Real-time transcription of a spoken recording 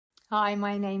Hi,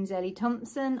 my name's Ellie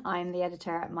Thompson. I'm the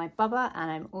editor at My Bubba and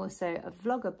I'm also a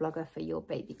blogger for Your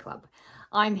Baby Club.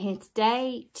 I'm here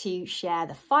today to share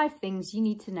the 5 things you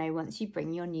need to know once you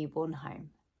bring your newborn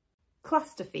home.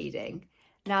 Cluster feeding.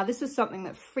 Now, this was something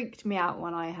that freaked me out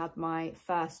when I had my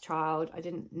first child. I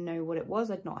didn't know what it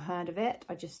was. I'd not heard of it.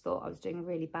 I just thought I was doing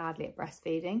really badly at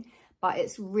breastfeeding, but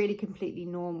it's really completely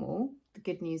normal. The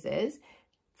good news is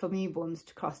for newborns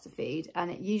to cluster feed, and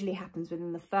it usually happens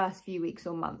within the first few weeks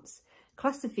or months.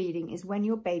 Cluster feeding is when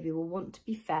your baby will want to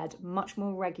be fed much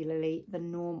more regularly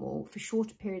than normal for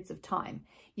shorter periods of time,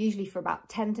 usually for about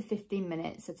 10 to 15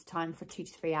 minutes at a time for 2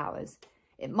 to 3 hours.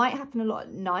 It might happen a lot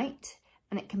at night,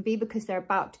 and it can be because they're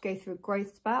about to go through a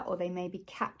growth spurt, or they may be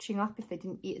catching up if they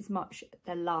didn't eat as much at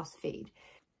their last feed.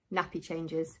 Nappy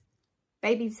changes.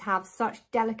 Babies have such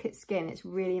delicate skin, it's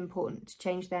really important to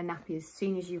change their nappy as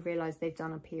soon as you realise they've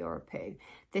done a pee or a poo.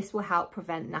 This will help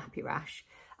prevent nappy rash.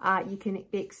 You can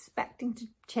be expecting to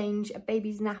change a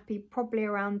baby's nappy probably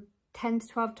around 10 to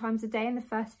 12 times a day in the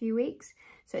first few weeks.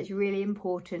 So it's really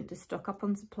important to stock up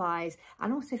on supplies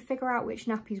and also figure out which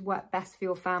nappies work best for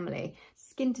your family.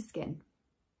 Skin to skin.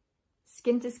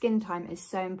 Skin to skin time is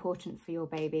so important for your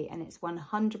baby, and it's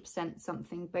 100%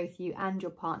 something both you and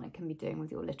your partner can be doing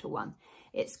with your little one.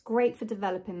 It's great for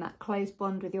developing that close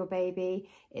bond with your baby.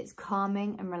 It's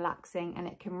calming and relaxing, and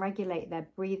it can regulate their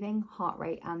breathing, heart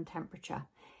rate and temperature.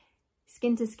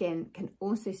 Skin to skin can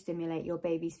also stimulate your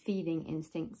baby's feeding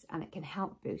instincts, and it can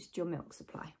help boost your milk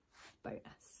supply.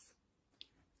 Bonus.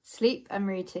 Sleep and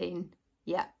routine.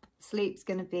 Yep. Sleep's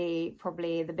going to be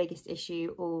probably the biggest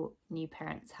issue all new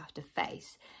parents have to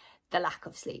face, the lack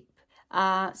of sleep.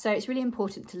 So it's really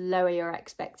important to lower your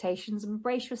expectations and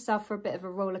brace yourself for a bit of a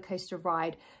roller coaster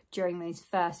ride during those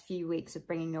first few weeks of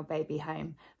bringing your baby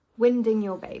home. Winding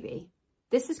your baby.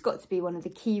 This has got to be one of the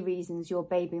key reasons your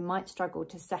baby might struggle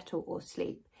to settle or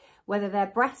sleep. Whether they're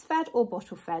breastfed or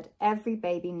bottle fed, every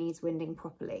baby needs winding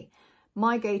properly.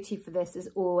 My go-to for this is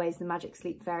always the Magic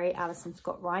Sleep Fairy, Alison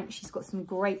Scott Wright. She's got some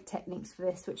great techniques for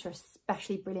this, which are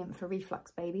especially brilliant for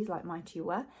reflux babies like my 2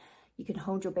 were. You can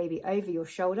hold your baby over your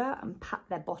shoulder and pat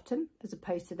their bottom as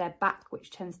opposed to their back, which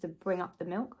tends to bring up the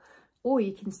milk. Or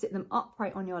you can sit them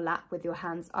upright on your lap with your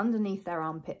hands underneath their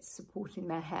armpits, supporting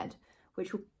their head,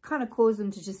 which will kind of cause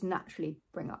them to just naturally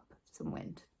bring up some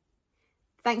wind.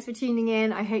 Thanks for tuning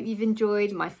in. I hope you've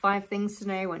enjoyed my 5 things to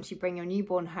know once you bring your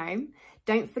newborn home.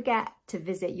 Don't forget to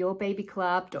visit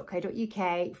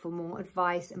yourbabyclub.co.uk for more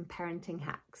advice and parenting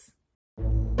hacks.